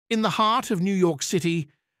In the heart of New York City,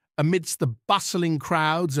 amidst the bustling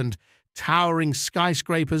crowds and towering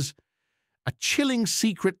skyscrapers, a chilling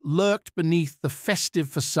secret lurked beneath the festive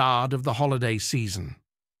facade of the holiday season.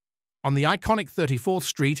 On the iconic 34th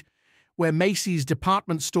Street, where Macy's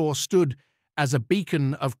department store stood as a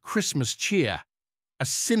beacon of Christmas cheer, a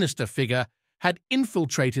sinister figure had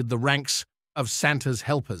infiltrated the ranks of Santa's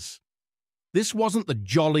helpers. This wasn't the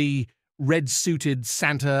jolly, red-suited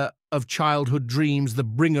Santa of childhood dreams, the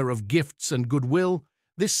bringer of gifts and goodwill.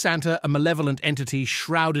 This Santa, a malevolent entity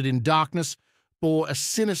shrouded in darkness, bore a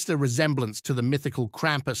sinister resemblance to the mythical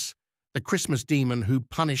Krampus, the Christmas demon who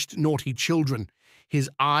punished naughty children. His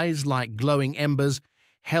eyes, like glowing embers,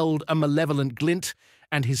 held a malevolent glint,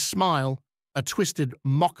 and his smile, a twisted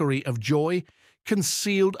mockery of joy,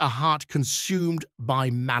 concealed a heart consumed by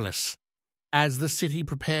malice. As the city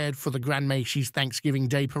prepared for the Grand Macy's Thanksgiving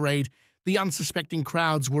Day Parade, the unsuspecting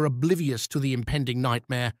crowds were oblivious to the impending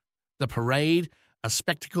nightmare. The parade, a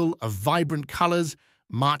spectacle of vibrant colors,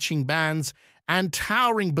 marching bands, and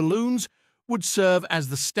towering balloons, would serve as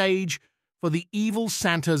the stage for the evil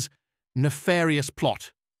Santa's nefarious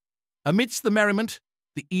plot. Amidst the merriment,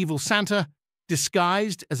 the evil Santa,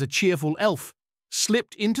 disguised as a cheerful elf,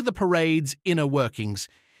 slipped into the parade's inner workings,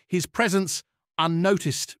 his presence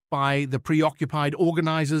unnoticed by the preoccupied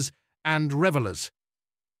organizers and revelers.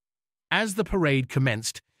 As the parade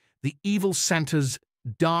commenced, the evil Santa's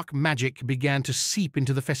dark magic began to seep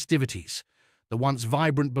into the festivities. The once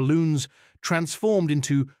vibrant balloons transformed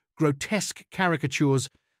into grotesque caricatures,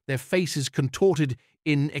 their faces contorted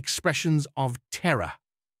in expressions of terror.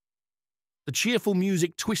 The cheerful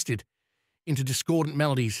music twisted into discordant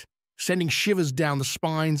melodies, sending shivers down the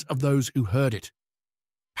spines of those who heard it.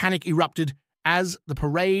 Panic erupted as the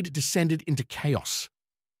parade descended into chaos.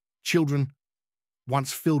 Children,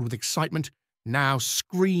 once filled with excitement, now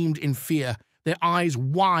screamed in fear, their eyes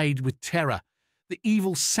wide with terror. The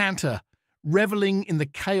evil Santa, reveling in the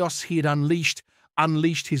chaos he had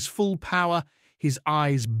unleashed his full power, his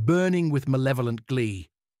eyes burning with malevolent glee.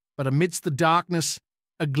 But amidst the darkness,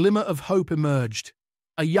 a glimmer of hope emerged.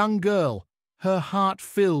 A young girl, her heart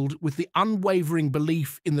filled with the unwavering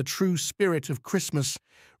belief in the true spirit of Christmas,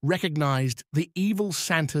 recognized the evil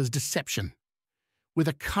Santa's deception. With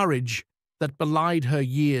a courage that belied her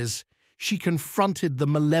years, she confronted the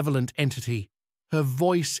malevolent entity, her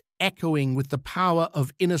voice echoing with the power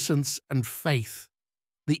of innocence and faith.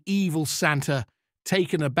 The evil Santa,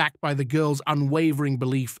 taken aback by the girl's unwavering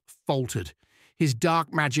belief, faltered. His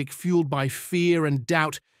dark magic, fueled by fear and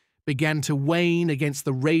doubt, began to wane against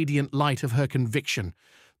the radiant light of her conviction.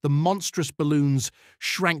 The monstrous balloons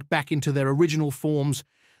shrank back into their original forms,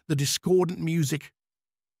 the discordant music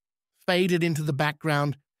faded into the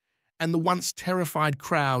background, and the once terrified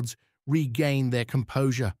crowds regained their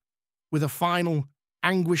composure. With a final,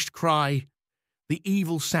 anguished cry, the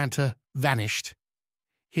evil Santa vanished,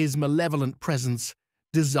 his malevolent presence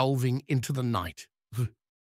dissolving into the night.